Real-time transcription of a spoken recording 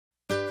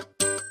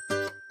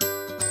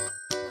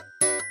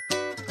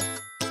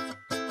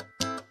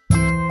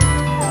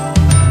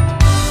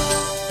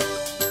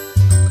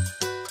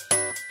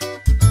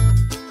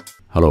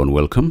Hello and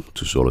welcome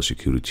to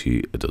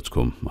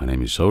solarsecurity.com. My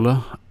name is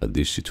Sola.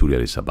 This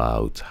tutorial is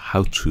about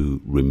how to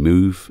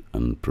remove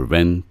and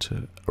prevent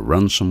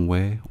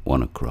ransomware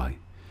WannaCry.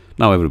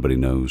 Now everybody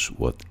knows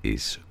what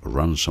is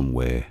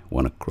ransomware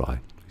WannaCry.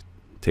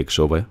 It takes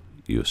over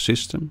your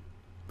system,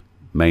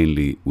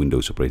 mainly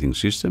Windows operating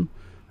system,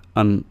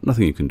 and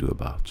nothing you can do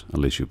about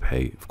unless you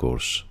pay, of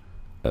course,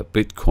 a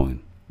Bitcoin,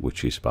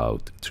 which is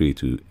about $300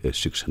 to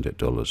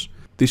 $600.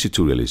 This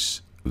tutorial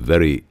is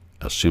very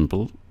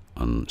simple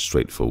and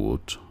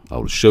straightforward. I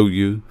will show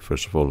you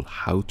first of all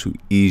how to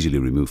easily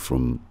remove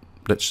from,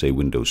 let's say,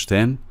 Windows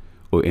 10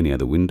 or any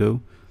other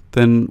window.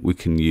 Then we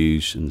can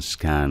use and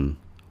scan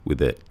with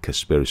the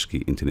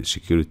Kaspersky Internet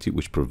Security,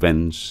 which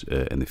prevents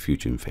any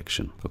future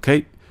infection.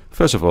 Okay,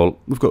 first of all,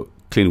 we've got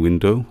clean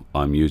window.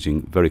 I'm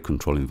using very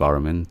controlled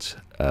environment,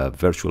 a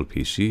virtual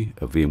PC,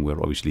 a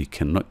VMware. Obviously you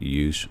cannot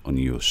use on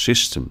your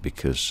system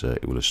because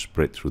it will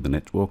spread through the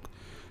network,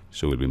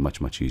 so it will be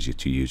much easier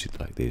to use it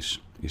like this.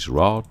 It's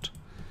RAD.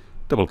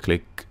 Double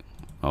click,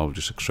 I'll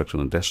just extract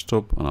on the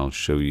desktop and I'll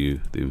show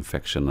you the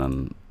infection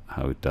and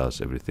how it does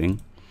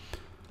everything.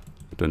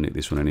 I don't need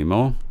this one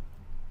anymore.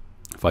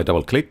 If I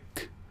double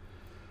click,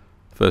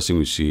 first thing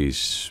we see is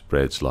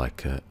spreads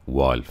like a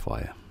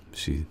wildfire.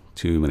 See,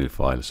 too many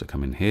files are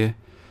coming here,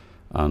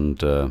 and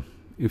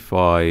if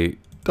I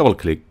double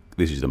click,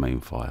 this is the main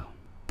file.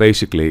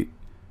 Basically,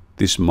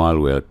 this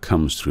malware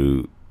comes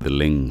through the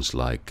links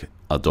like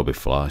Adobe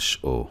Flash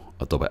or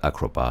Adobe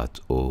Acrobat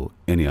or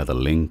any other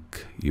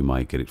link. You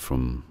might get it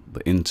from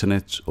the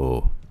internet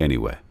or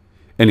anywhere.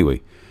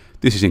 Anyway,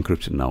 this is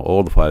encrypted now.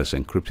 All the files are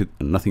encrypted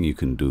and nothing you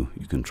can do.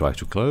 You can try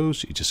to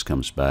close, it just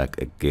comes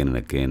back again and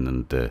again,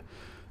 and the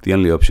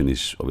only option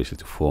is obviously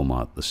to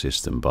format the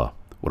system. But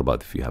what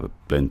about if you have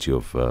plenty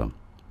of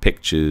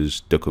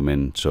pictures,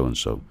 documents, so and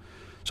so?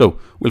 So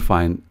we'll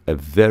find a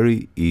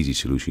very easy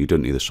solution. You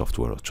don't need the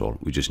software at all.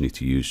 We just need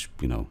to use,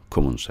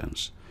 common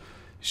sense.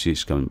 You see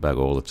it's coming back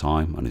all the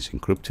time and it's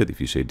encrypted.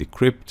 If you say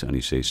decrypt and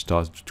you say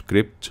start to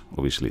decrypt,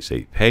 obviously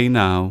say pay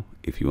now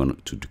if you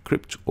want to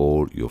decrypt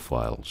all your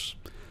files,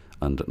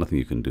 and nothing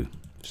you can do.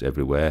 It's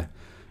everywhere.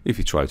 If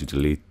you try to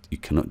delete, you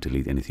cannot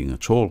delete anything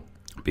at all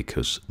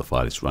because the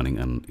file is running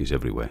and is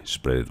everywhere,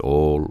 spread it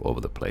all over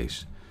the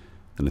place.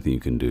 Nothing you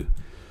can do.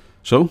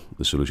 So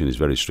the solution is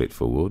very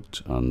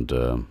straightforward, and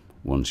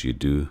once you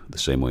do the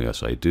same way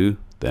as I do,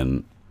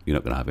 then you're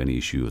not going to have any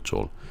issue at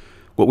all.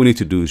 What we need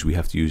to do is we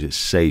have to use a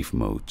safe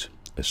mode.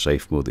 A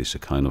safe mode is a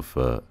kind of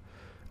a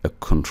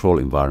control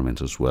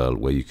environment as well,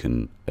 where you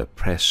can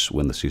press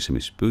when the system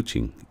is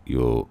booting.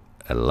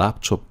 A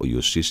laptop or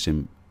your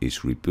system is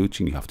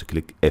rebooting, you have to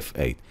click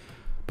F8.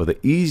 But the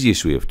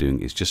easiest way of doing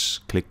it is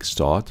just click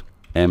start,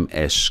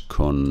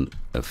 msconfig,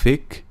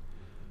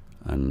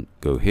 and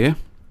go here.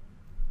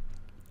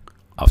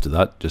 After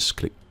that, just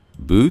click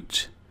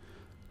boot.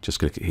 Just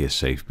click here,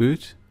 safe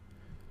boot.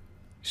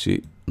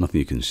 See, nothing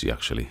you can see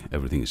actually.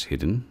 Everything is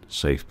hidden.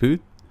 Safe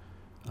boot,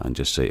 and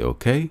just say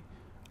OK,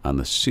 and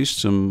the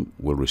system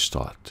will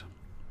restart.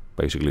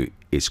 Basically,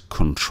 it's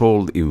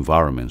controlled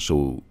environment,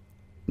 so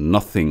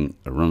nothing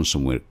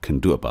ransomware can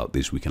do about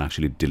this. We can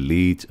actually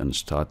delete and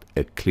start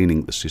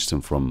cleaning the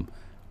system from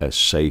a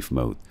safe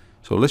mode.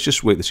 So let's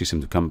just wait the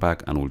system to come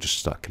back, and we'll just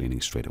start cleaning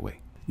straight away.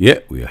 Yeah,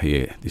 we are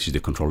here. This is the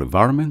control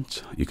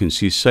environment. You can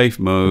see safe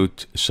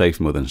mode, and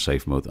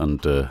safe mode, and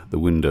the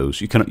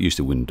windows. You cannot use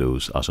the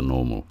windows as a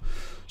normal.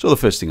 So the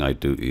first thing I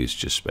do is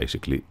just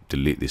basically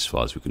delete these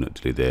files. We cannot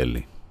delete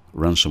early.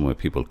 Ransomware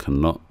people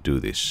cannot do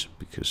this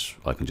because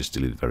I can just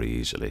delete it very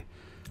easily.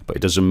 But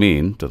it doesn't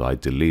mean that I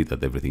delete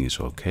that everything is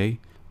okay.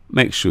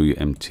 Make sure you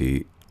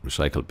empty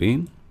recycle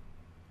bin.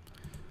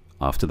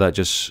 After that,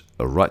 just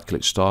right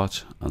click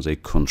start and say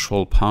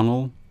control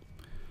panel.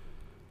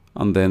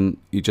 And then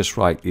you just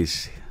write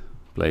this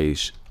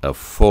place a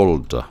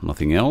folder,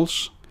 nothing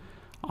else.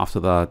 After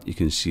that, you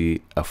can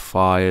see a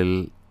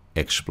file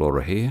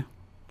explorer here,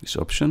 this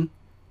option.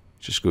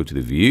 Just go to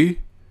the view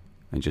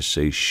and just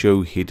say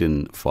show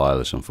hidden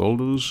files and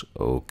folders.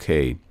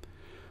 Okay.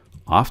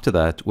 After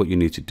that, what you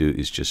need to do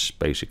is just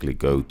basically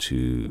go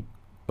to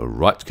a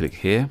right click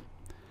here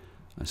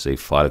and say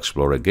file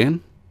explorer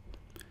again.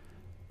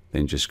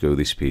 Then just go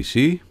this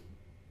PC,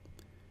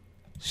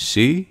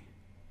 C,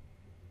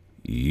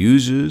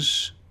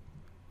 users,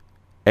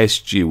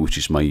 SG, which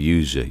is my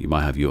user. You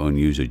might have your own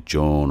user,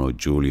 John or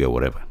Julia or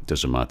whatever, it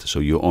doesn't matter. So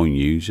your own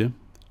user,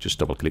 just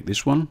double click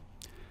this one,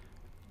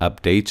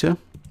 updater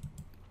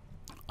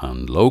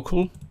and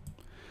local,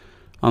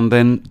 and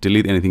then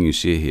delete anything you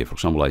see here. For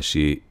example, I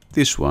see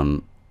this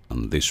one,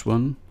 and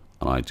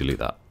I delete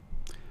that.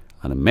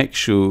 And then make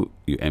sure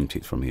you empty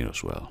it from here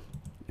as well.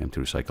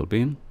 Empty recycle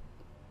bin.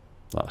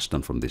 That's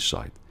done from this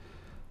side.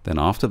 Then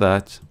after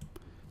that,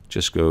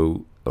 just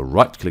go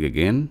right click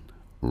again,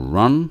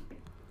 run,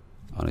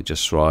 and I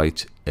just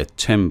write a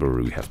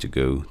temporary. We have to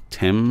go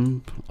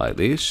temp like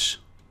this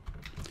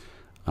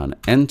and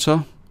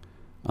enter,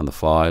 and the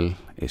file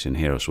is in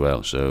here as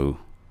well. So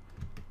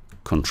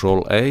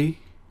Control A,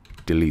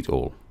 delete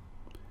all,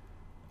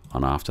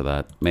 and after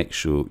that make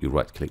sure you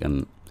right click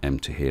and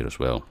empty here as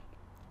well.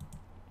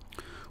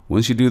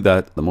 Once you do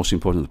that, the most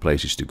important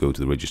place is to go to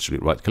the registry,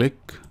 right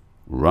click,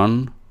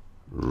 run,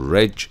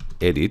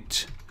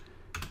 regedit,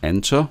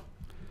 enter,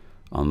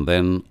 and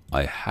then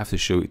I have to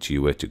show it to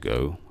you where to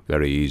go.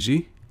 Very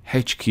easy.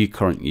 H key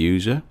current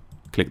user,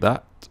 click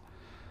that,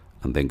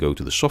 and then go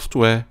to the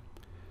software,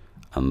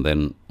 and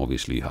then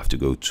obviously you have to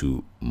go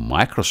to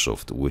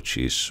Microsoft, which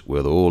is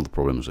where all the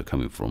problems are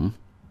coming from.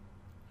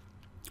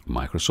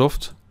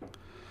 Microsoft,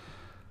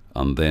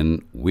 and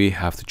then we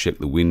have to check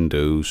the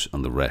Windows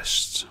and the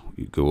rest.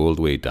 You go all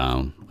the way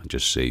down and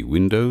just say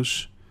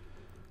Windows,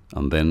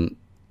 and then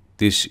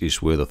this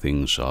is where the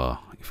things are.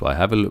 If I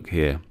have a look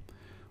here,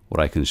 what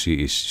I can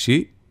see is,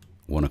 see,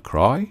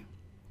 WannaCry,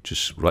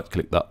 just right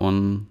click that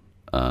one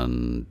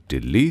and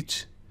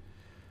delete,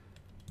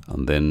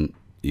 and then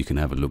you can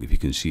have a look if you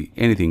can see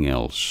anything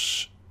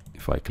else.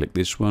 If I click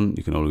this one,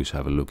 you can always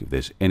have a look if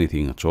there's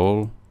anything at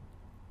all.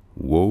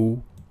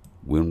 Whoa,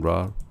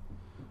 WinRAR,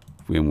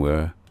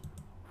 VMware,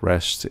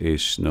 rest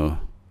is no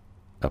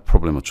a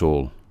problem at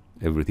all.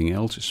 Everything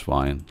else is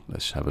fine.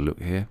 Let's have a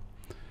look here.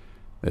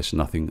 There's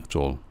nothing at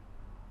all.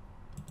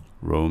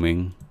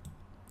 Roaming,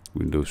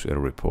 Windows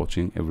error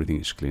reporting, everything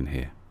is clean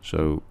here.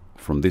 So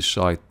from this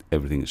side,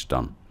 everything is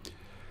done.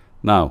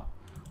 Now,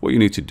 what you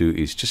need to do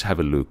is just have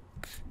a look,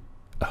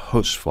 a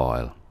host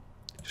file.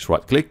 Just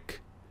right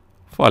click,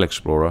 File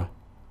Explorer,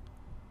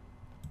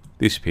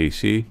 this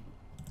PC,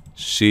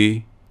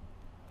 C,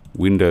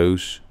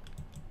 Windows,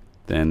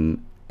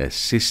 then a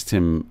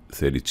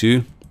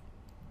System32,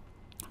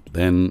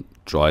 then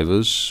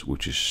drivers,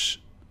 which is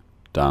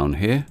down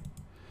here,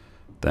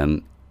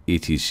 then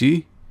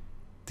etc.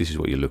 This is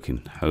what you're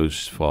looking,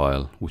 host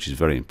file, which is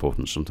very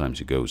important. Sometimes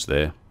it goes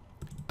there.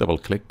 Double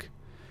click.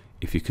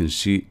 If you can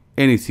see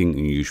anything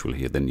unusual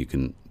here, then you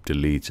can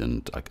delete,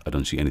 and I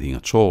don't see anything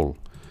at all.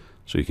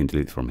 So you can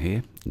delete from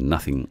here.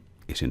 Nothing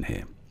is in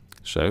here.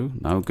 So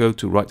now go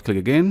to right click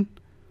again,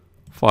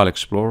 File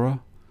Explorer,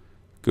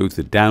 go to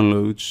the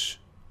downloads,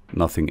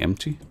 nothing,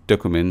 empty.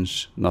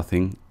 Documents,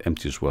 nothing,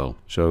 empty as well.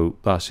 So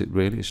that's it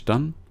really, it's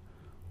done.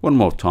 One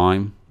more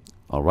time,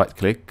 I'll right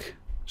click,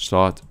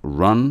 start,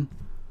 run,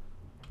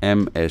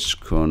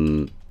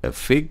 msconfig,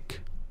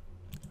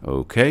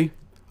 okay.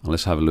 And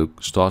let's have a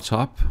look,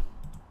 startup,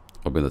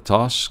 open the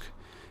task.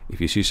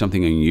 If you see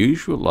something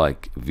unusual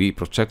like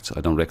vprotect, I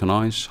don't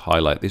recognize,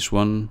 highlight this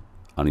one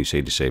and you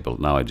say disable.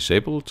 Now I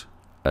disabled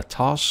a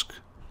task,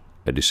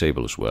 a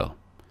disable as well.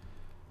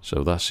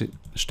 So that's it,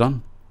 it's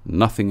done,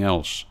 nothing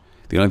else.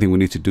 The only thing we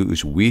need to do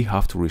is we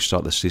have to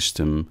restart the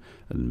system,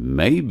 and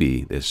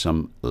maybe there's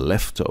some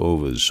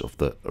leftovers of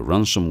the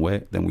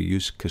ransomware. Then we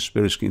use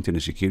Kaspersky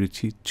Internet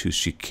Security to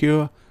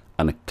secure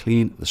and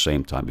clean at the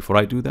same time. Before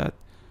I do that,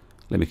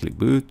 let me click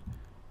boot,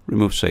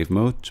 remove safe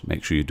mode,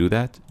 make sure you do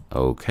that,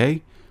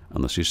 okay.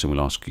 And the system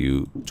will ask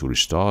you to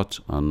restart,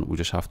 and we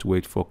just have to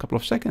wait for a couple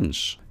of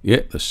seconds.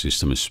 Yeah, the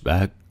system is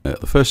back.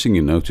 The first thing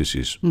you notice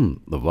is,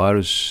 the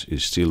virus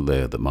is still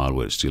there, the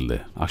malware is still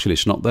there. Actually,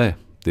 it's not there.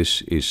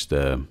 This is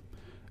the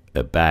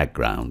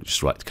background.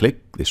 Just right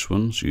click, this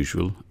one's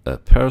usual,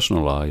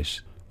 personalize,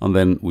 and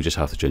then we just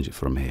have to change it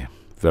from here.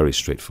 Very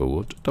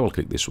straightforward. Double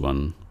click this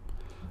one,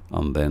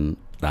 and then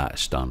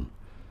that's done.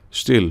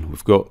 Still,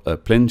 we've got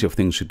plenty of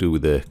things to do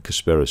with the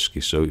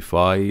Kaspersky. So if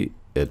I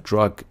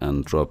drag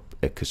and drop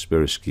a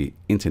Kaspersky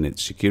Internet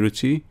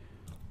Security,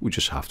 we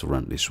just have to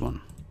run this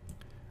one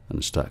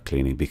and start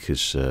cleaning,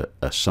 because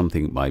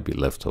something might be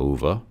left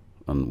over,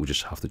 and we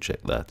just have to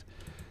check that.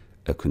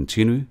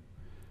 Continue,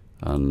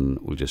 and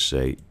we'll just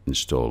say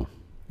install.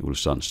 It will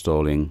start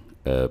installing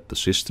the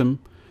system,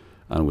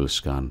 and we'll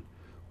scan.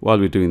 While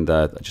we're doing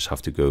that, I just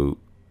have to go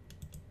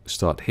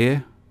start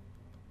here,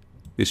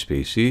 this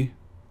PC,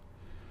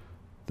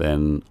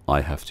 then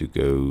I have to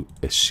go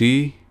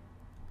C,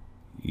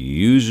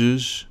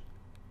 users,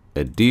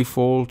 a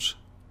default,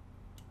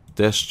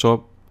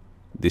 desktop.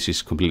 This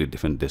is completely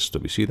different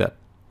desktop. You see that?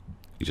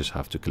 You just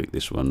have to click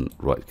this one,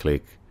 right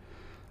click,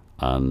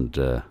 and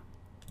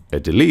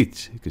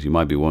delete, because you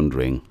might be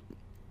wondering,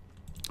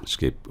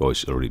 skip,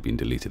 it's already been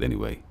deleted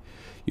anyway.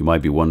 You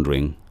might be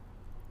wondering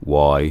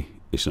why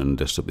it's on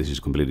desktop. This is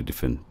completely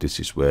different.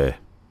 This is where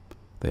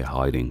they're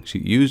hiding. See,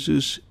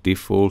 users,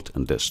 default,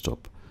 and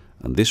desktop.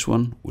 And this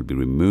one will be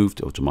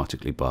removed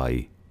automatically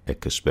by a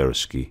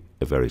Kaspersky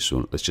very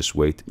soon. Let's just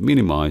wait,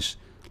 minimize.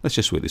 Let's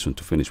just wait this one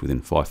to finish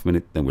within 5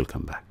 minutes, then we'll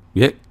come back.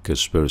 Yeah,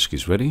 Kaspersky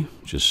is ready.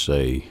 Just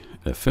say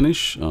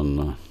finish, and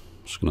I'm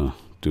just gonna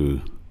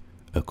do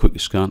a quick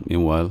scan.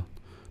 Meanwhile,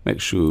 make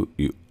sure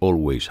you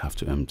always have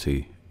to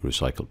empty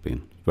recycle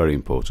bin. Very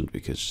important,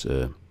 because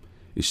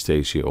it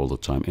stays here all the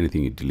time.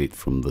 Anything you delete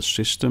from the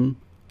system,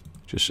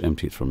 just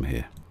empty it from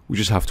here. We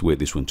just have to wait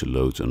this one to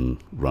load and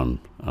run,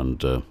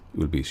 and it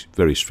will be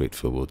very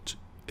straightforward.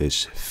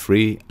 It's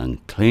free and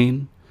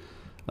clean,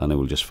 and I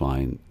will just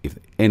find if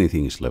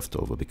anything is left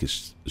over,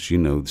 because as you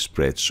know, it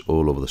spreads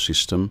all over the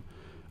system,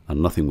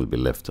 and nothing will be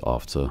left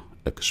after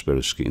a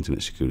Kaspersky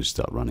Internet Security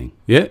start running.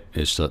 Yeah,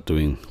 it's start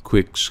doing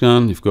quick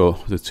scan. You've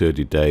got the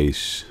 30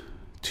 days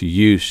to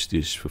use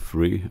this for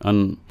free,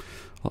 and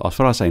as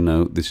far as I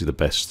know, this is the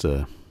best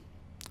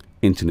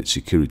internet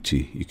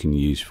security you can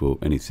use for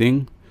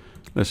anything.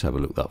 Let's have a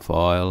look at that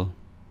file.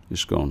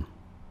 It's gone.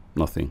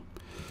 Nothing.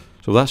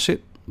 So that's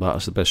it.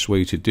 That's the best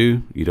way to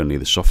do. You don't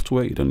need the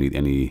software. You don't need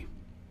any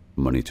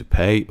money to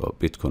pay or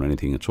Bitcoin or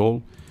anything at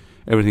all.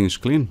 Everything is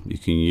clean. You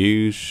can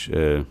use,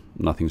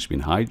 nothing's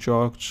been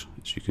hijacked.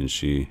 As you can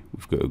see,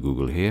 we've got a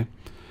Google here.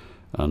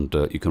 And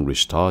you can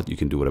restart. You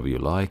can do whatever you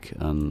like.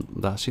 And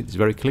that's it. It's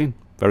very clean.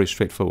 Very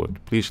straightforward.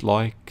 Please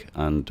like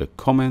and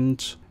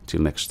comment.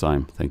 Till next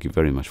time. Thank you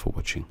very much for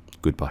watching.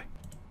 Goodbye.